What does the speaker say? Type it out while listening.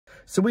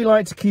So we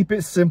like to keep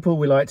it simple,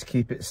 we like to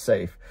keep it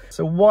safe.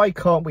 So why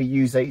can't we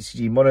use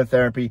HCG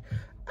monotherapy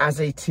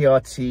as a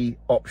TRT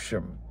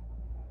option?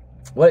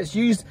 Well, it's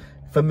used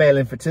for male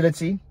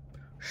infertility,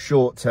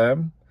 short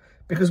term,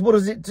 because what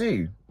does it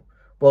do?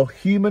 Well,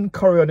 human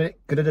chorionic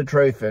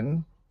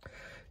gonadotrophin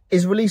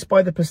is released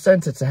by the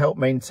placenta to help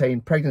maintain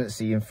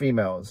pregnancy in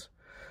females.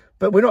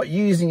 But we're not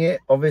using it,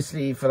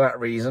 obviously, for that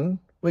reason.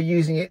 We're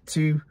using it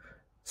to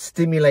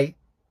stimulate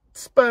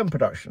sperm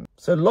production.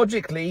 So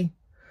logically,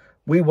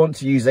 we want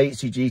to use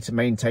HCG to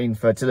maintain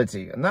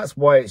fertility, and that's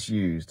why it's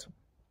used.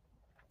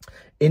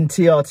 In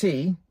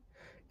TRT,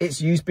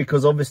 it's used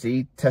because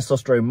obviously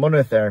testosterone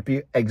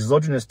monotherapy,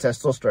 exogenous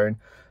testosterone,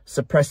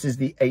 suppresses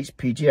the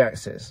HCG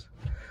axis.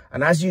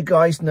 And as you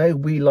guys know,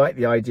 we like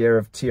the idea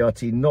of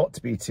TRT not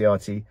to be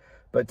TRT,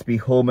 but to be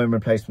hormone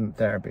replacement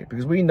therapy,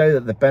 because we know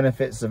that the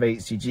benefits of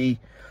HCG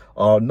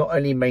are not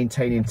only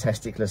maintaining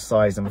testicular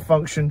size and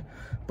function,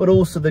 but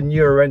also the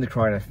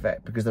neuroendocrine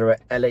effect, because there are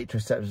LH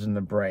receptors in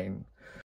the brain.